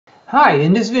Hi,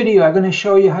 in this video I'm going to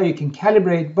show you how you can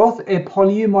calibrate both a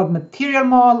PolyUMod material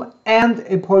model and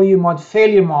a PolyUMod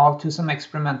failure model to some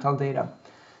experimental data.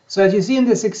 So as you see in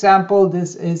this example,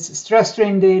 this is stress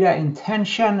strain data in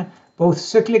tension, both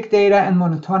cyclic data and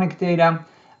monotonic data.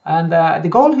 And the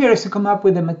goal here is to come up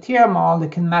with a material model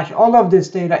that can match all of this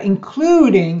data,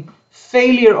 including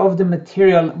failure of the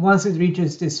material once it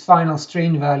reaches these final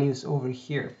strain values over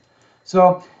here.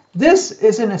 So this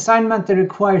is an assignment that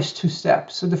requires two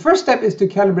steps. So the first step is to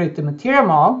calibrate the material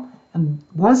model. And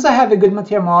once I have a good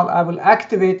material model, I will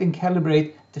activate and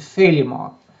calibrate the failure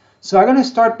model. So I'm going to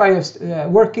start by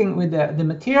working with the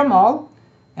material model.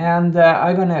 And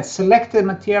I'm going to select the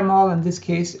material model. In this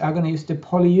case, I'm going to use the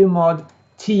PolyUMod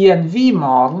TNV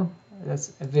model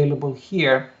that's available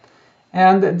here.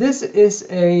 And this is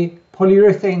a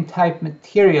polyurethane type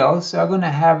material. So I'm going to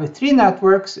have 3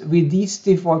 networks with these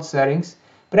default settings.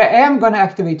 But I am going to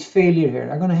activate failure here.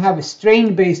 I'm going to have a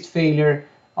strain-based failure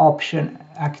option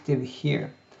active here.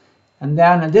 And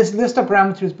then this list of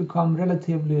parameters become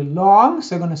relatively long.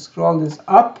 So I'm going to scroll this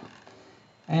up.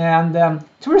 And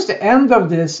towards the end of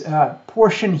this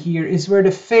portion here is where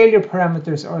the failure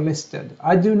parameters are listed.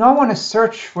 I do not want to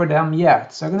search for them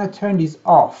yet. So I'm going to turn these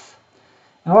off.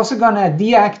 I'm also going to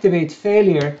deactivate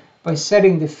failure by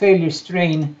setting the failure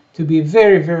strain to be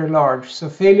very, very large. So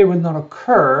failure will not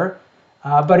occur.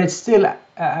 But it's still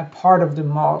a part of the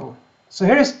model. So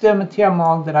here's the material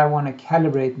model that I want to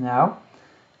calibrate now.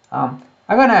 I'm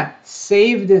going to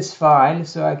save this file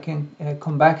so I can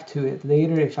come back to it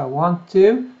later if I want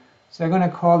to. So I'm going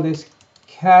to call this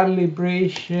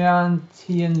Calibration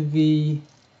TNV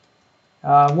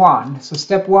 1. So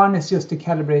step 1 is just to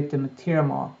calibrate the material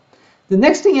model. The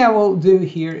next thing I will do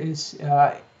here is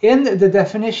in the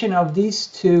definition of these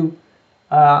two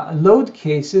load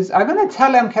cases, I'm going to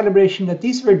tell Calibration that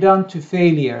these were done to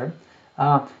failure.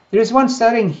 There is one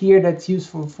setting here that's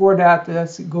useful for that.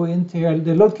 Let's go into here.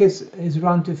 The load case is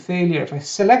run to failure. If I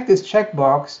select this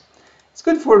checkbox, it's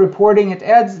good for reporting. It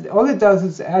adds, all it does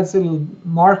is adds a little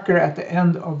marker at the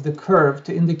end of the curve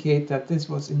to indicate that this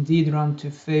was indeed run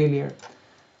to failure.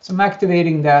 So I'm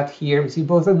activating that here. We see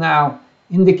both are now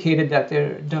indicated that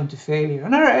they're done to failure.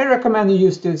 And I recommend you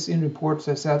use this in reports,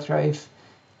 etc.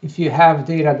 if you have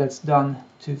data that's done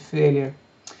to failure.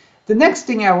 The next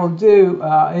thing I will do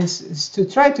is to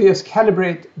try to just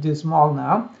calibrate this model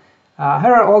now.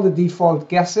 Here are all the default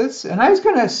guesses. And I'm just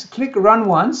going to click run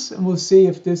once, and we'll see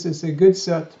if this is a good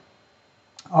set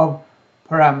of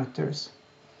parameters.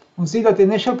 We'll see that the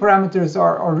initial parameters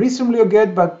are reasonably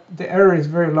good, but the error is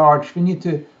very large. We need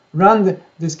to run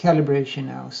this calibration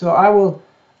now. So I will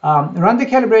run the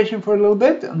calibration for a little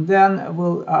bit, and then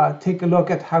we'll take a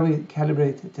look at how we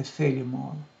calibrate the failure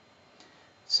model.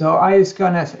 So I'm just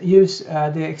going to use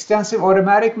the extensive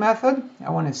automatic method. I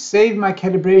want to save my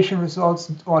calibration results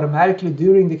automatically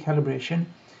during the calibration.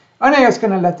 And I'm just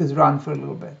going to let this run for a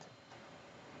little bit.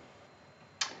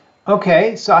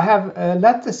 Okay, so I have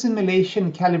let the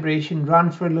simulation calibration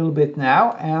run for a little bit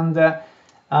now. And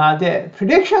the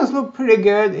predictions look pretty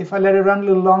good. If I let it run a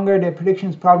little longer, the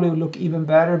predictions probably will look even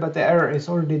better, but the error is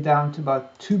already down to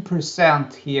about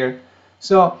 2% here.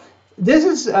 So this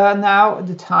is now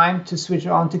the time to switch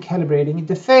on to calibrating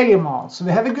the failure model. So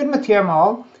we have a good material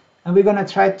model, and we're going to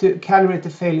try to calibrate the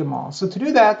failure model. So to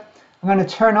do that, I'm going to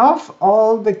turn off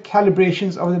all the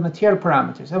calibrations of the material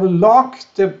parameters. I will lock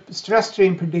the stress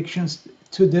strain predictions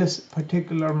to this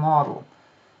particular model.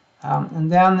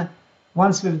 And then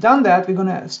once we've done that, we're going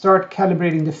to start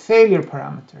calibrating the failure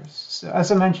parameters. So as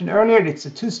I mentioned earlier, it's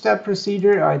a 2-step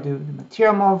procedure. I do the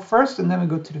material model first, and then we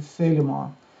go to the failure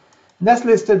model. And that's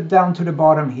listed down to the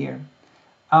bottom here.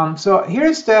 So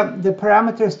here's the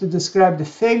parameters to describe the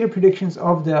failure predictions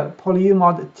of the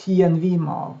PolyUMod TNV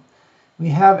model. We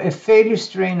have a failure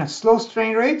strain at slow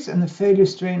strain rates and a failure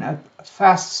strain at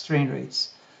fast strain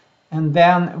rates. And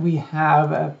then we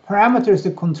have parameters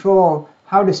to control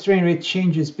how the strain rate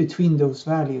changes between those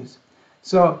values.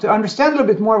 So to understand a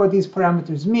little bit more what these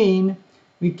parameters mean,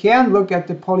 we can look at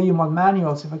the PolyUMod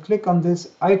manuals. If I click on this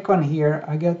icon here,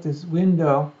 I get this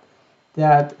window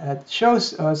that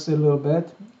shows us a little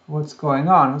bit what's going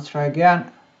on. Let's try again.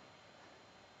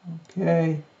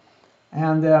 Okay,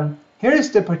 and here's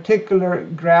the particular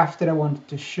graph that I wanted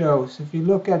to show. So if you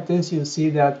look at this, you'll see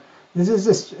that this is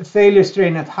a failure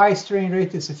strain at high strain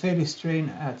rate. It's a failure strain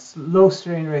at low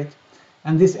strain rate.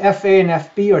 And this FA and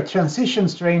FB are transition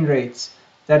strain rates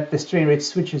that the strain rate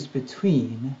switches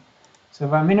between. So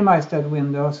if I minimize that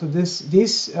window, so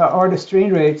these are the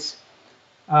strain rates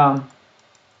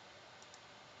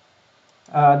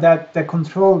that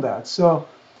control that. So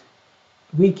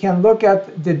we can look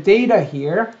at the data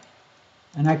here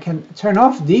And I can turn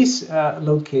off these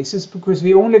load cases because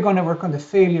we're only going to work on the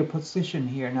failure position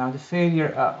here now, the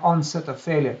failure onset of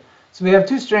failure. So we have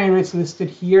two strain rates listed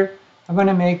here. I'm going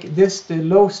to make this the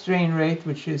low strain rate,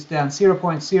 which is then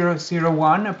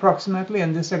 0.001 approximately,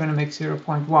 and this I'm going to make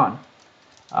 0.1.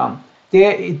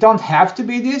 They don't have to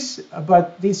be this,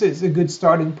 but this is a good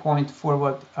starting point for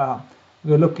what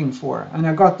we're looking for. And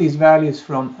I got these values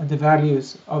from the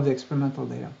values of the experimental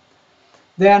data.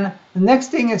 Then the next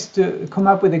thing is to come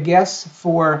up with a guess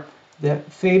for the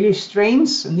failure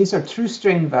strains, and these are true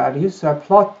strain values. So I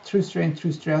plot true strain,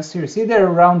 true stress here. See, they're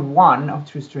around 1 of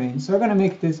true strain. So I'm going to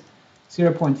make this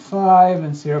 0.5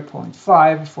 and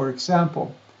 0.5, for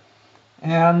example.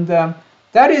 And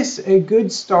that is a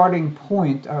good starting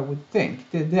point, I would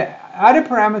think. The other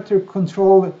parameter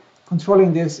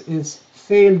controlling this is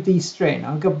fail destrain.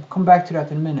 I'll come back to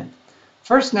that in a minute.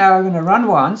 First now I'm going to run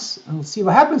once, and we'll see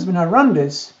what happens when I run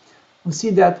this. We'll see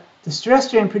that the stress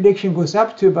strain prediction goes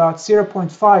up to about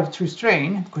 0.5 true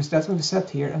strain, because that's what we set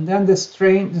here, and then the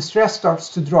stress starts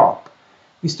to drop.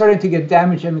 We're starting to get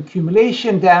damage and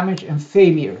accumulation, damage and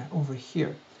failure over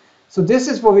here. So this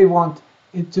is what we want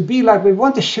it to be like. We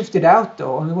want to shift it out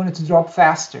though, and we want it to drop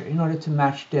faster in order to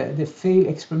match the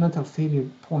experimental failure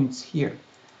points here.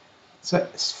 So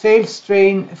fail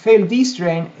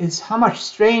destrain is how much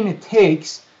strain it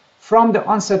takes from the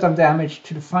onset of damage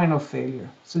to the final failure.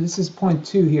 So this is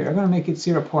 0.2 here. I'm going to make it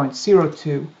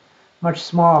 0.02, much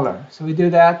smaller. So we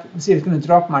do that, we see it's going to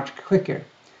drop much quicker.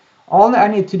 All I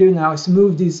need to do now is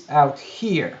move these out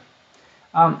here.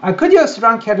 I could just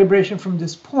run calibration from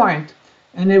this point,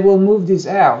 and it will move these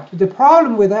out. The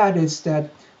problem with that is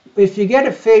that if you get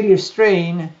a failure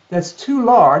strain that's too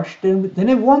large, then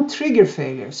it won't trigger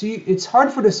failure. So it's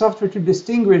hard for the software to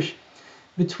distinguish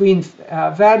between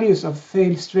values of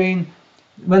fail strain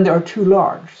when they are too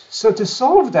large. So to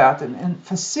solve that and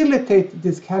facilitate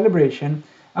this calibration,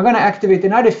 I'm going to activate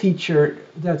another feature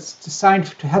that's designed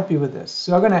to help you with this.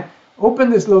 So I'm going to open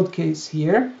this load case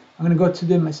here. I'm going to go to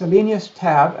the miscellaneous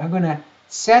tab. I'm going to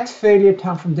set failure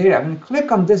time from data. I'm going to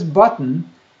click on this button,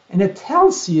 and it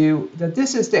tells you that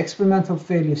this is the experimental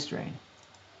failure strain.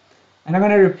 And I'm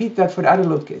going to repeat that for the other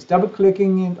load case. Double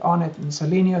clicking on it,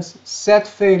 miscellaneous, set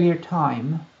failure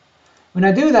time. When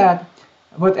I do that,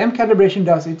 what Calibration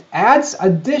does, it adds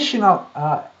additional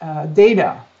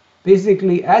data,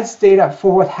 basically adds data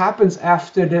for what happens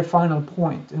after the final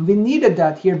point. And we needed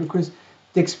that here because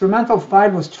the experimental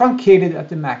file was truncated at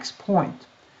the max point.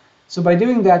 So by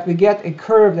doing that, we get a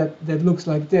curve that looks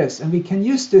like this. And we can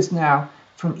use this now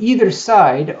from either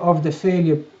side of the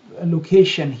failure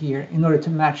location here in order to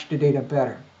match the data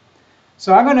better.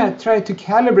 So I'm going to try to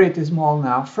calibrate this model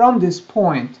now from this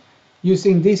point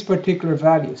using these particular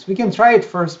values. We can try it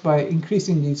first by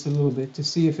increasing these a little bit to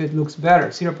see if it looks better.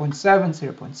 0.7,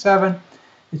 0.7.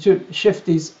 It should shift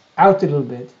these out a little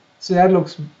bit. So that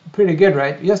looks pretty good,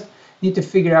 right? We just need to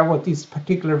figure out what these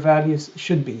particular values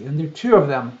should be. And there are two of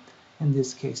them in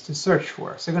this case to search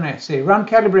for. So I'm going to say run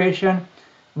calibration.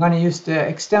 I'm going to use the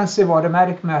extensive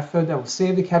automatic method that will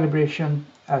save the calibration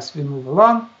as we move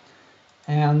along.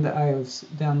 And I will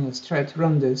then just try to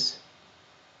run this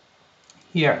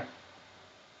here.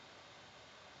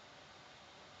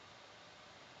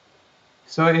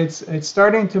 So it's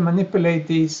starting to manipulate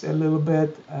these a little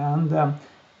bit. And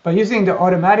by using the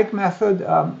automatic method,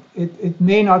 it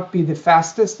may not be the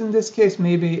fastest in this case.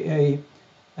 Maybe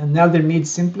an Nelder-Mead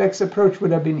simplex approach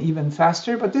would have been even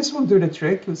faster, but this will do the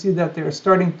trick. You'll see that they're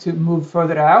starting to move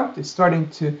further out. It's starting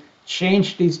to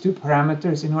change these two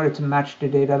parameters in order to match the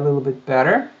data a little bit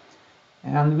better.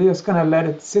 And we're just going to let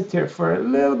it sit here for a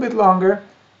little bit longer,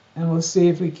 and we'll see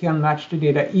if we can match the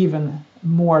data even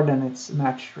more than it's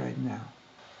matched right now.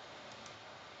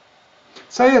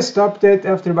 So I just stopped it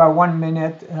after about 1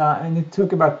 minute, and it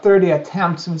took about 30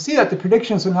 attempts. And we see that the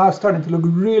predictions are now starting to look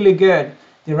really good.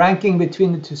 The ranking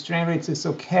between the two strain rates is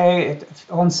okay. It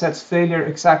onsets failure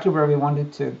exactly where we want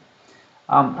it to.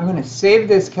 I'm going to save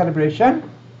this calibration.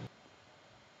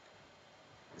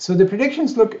 So the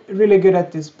predictions look really good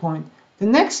at this point. The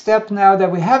next step now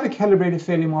that we have a calibrated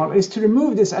failure model is to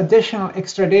remove this additional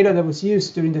extra data that was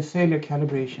used during the failure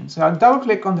calibration. So I'll double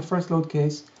click on the first load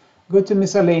case, go to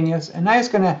miscellaneous, and now it's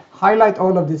going to highlight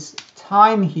all of this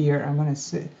time here. I'm going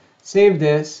to save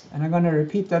this, and I'm going to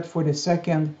repeat that for the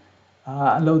second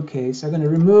load case. I'm going to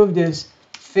remove this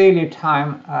failure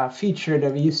time feature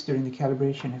that we used during the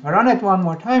calibration. If I run it one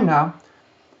more time now,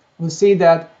 we'll see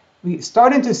that we're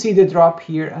starting to see the drop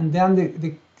here, and then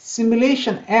the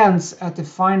simulation ends at the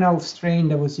final strain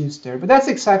that was used there. But that's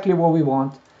exactly what we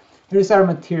want. Here's our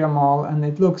material model, and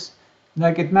it looks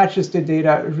like it matches the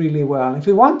data really well. If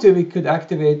we want to, we could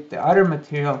activate the other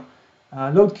material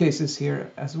load cases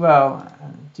here as well,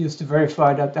 just to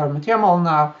verify that our material model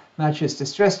now matches the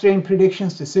stress strain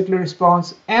predictions, the cyclic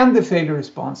response, and the failure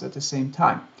response at the same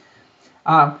time.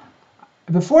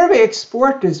 Before we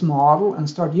export this model and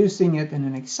start using it in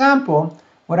an example,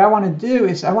 what I want to do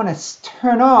is I want to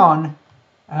turn on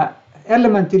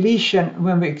element deletion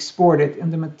when we export it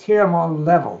in the material model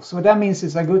level. So what that means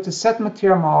is I go to set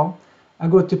material model, I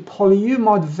go to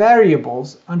PolyUMod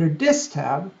variables under this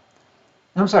tab,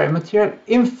 material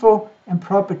info and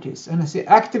properties, and I say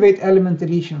activate element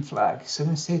deletion flag. So I'm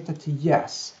going to set that to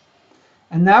yes.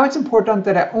 And now it's important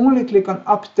that I only click on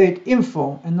update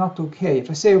info and not OK. If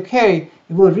I say OK,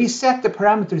 it will reset the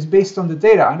parameters based on the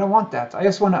data. I don't want that. I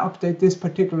just want to update this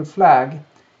particular flag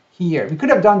here. We could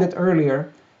have done that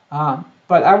earlier,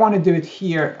 but I want to do it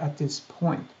here at this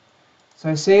point. So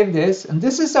I save this, and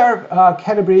this is our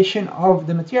calibration of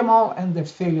the material model and the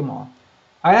failure model.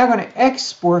 I'm now going to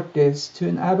export this to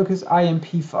an Abaqus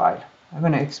IMP file. I'm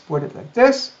going to export it like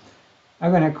this.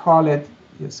 I'm going to call it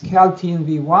just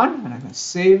CalTNV1, and I'm going to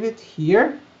save it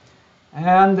here.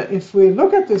 And if we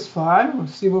look at this file, we'll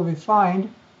see what we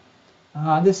find.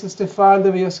 This is the file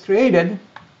that we just created.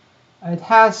 It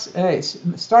has a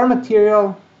star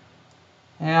material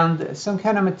and some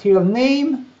kind of material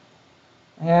name.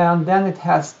 And then it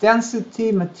has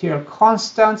density, material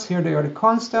constants. Here they are the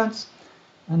constants.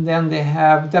 And then they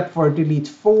have depth for delete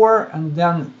 4, and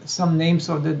then some names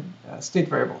of the state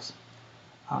variables.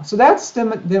 So that's the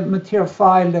material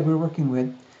file that we're working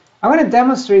with. I'm going to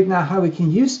demonstrate now how we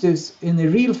can use this in a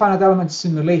real finite element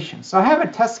simulation. So I have a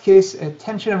test case, a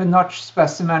tension of a notch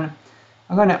specimen.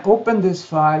 I'm going to open this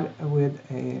file with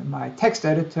my text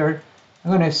editor.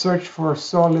 I'm going to search for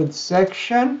solid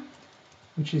section,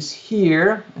 which is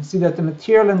here, and see that the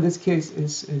material in this case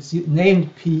is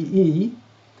named PE.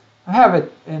 I have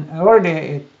already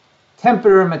a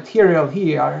temporary material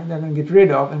here that I'm going to get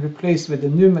rid of and replace with the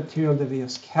new material that we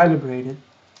just calibrated.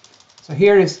 So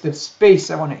here is the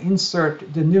space I want to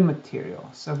insert the new material.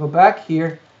 So I go back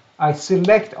here, I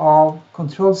select all,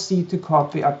 Control-C to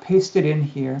copy, I paste it in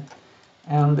here,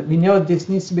 and we know this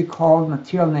needs to be called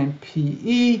material name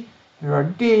PE. Here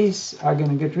are these. I'm going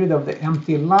to get rid of the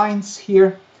empty lines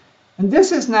here. And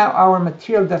this is now our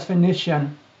material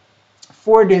definition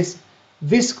for this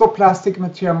viscoplastic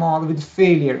material model with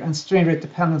failure and strain rate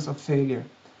dependence of failure.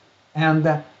 And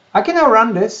I can now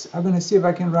run this. I'm going to see if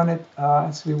I can run it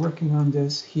as we're working on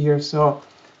this here. So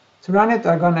to run it,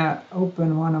 I'm going to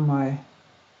open one of my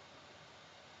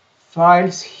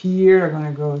files here. I'm going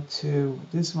to go to,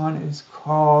 this one is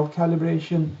called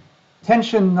Calibration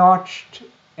Tension Notched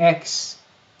X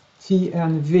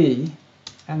TNV,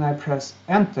 and I press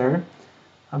enter.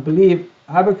 I believe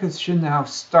Abaqus should now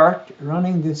start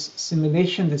running this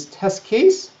simulation, this test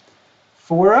case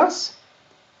for us.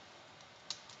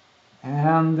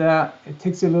 And it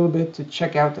takes a little bit to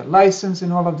check out the license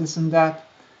and all of this and that.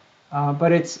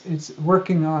 But it's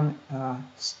working on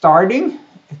starting.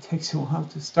 It takes a while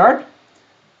to start.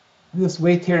 I'll just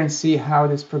wait here and see how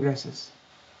this progresses.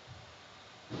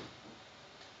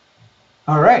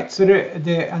 All right, so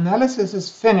the analysis is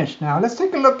finished now. Let's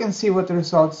take a look and see what the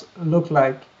results look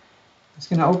like. I'm just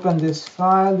going to open this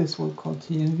file. This will call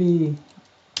TNV.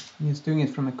 I'm just doing it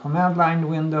from a command line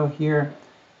window here.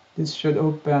 This should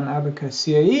open Abaqus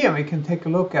CAE, and we can take a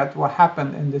look at what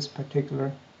happened in this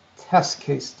particular test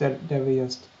case that we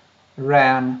just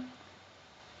ran.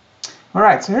 All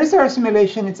right, so here's our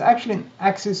simulation. It's actually an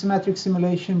axisymmetric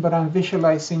simulation, but I'm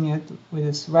visualizing it with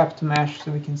a swept mesh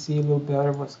so we can see a little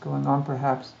better what's going on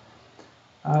perhaps.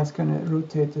 It's going to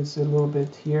rotate this a little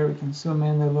bit here. We can zoom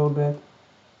in a little bit.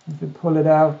 If we pull it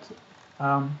out,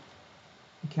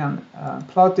 we can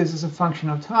plot this as a function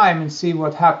of time and see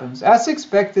what happens. As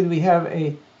expected, we have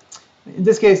in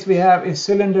this case, we have a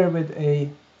cylinder with a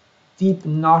deep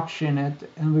notch in it,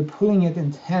 and we're pulling it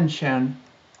in tension.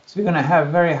 So we're going to have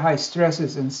very high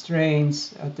stresses and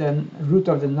strains at the root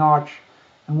of the notch.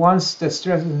 And once the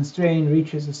stresses and strain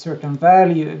reaches a certain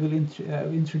value, it will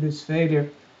introduce failure.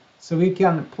 So we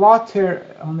can plot here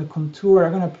on the contour.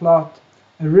 I'm going to plot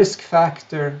a risk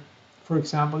factor, for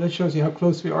example. That shows you how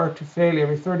close we are to failure.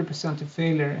 We're 30% to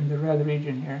failure in the red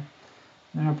region here.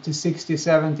 Then up to 60,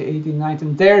 70, 80, 90.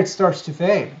 And there it starts to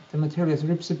fail. The material just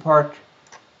rips apart.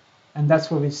 And that's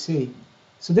what we see.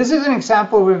 So this is an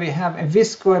example where we have a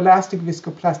viscoelastic,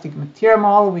 viscoplastic material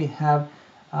model. We have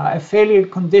a failure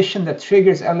condition that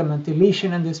triggers element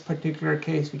deletion in this particular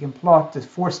case. We can plot the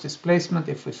force displacement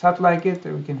if we felt like it,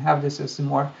 or we can have this as a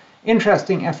more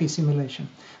interesting FE simulation.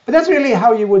 But that's really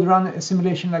how you would run a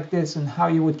simulation like this and how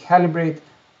you would calibrate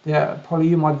the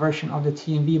PolyUMod version of the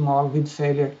TNV model with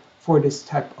failure for this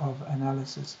type of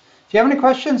analysis. If you have any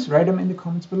questions, write them in the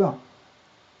comments below.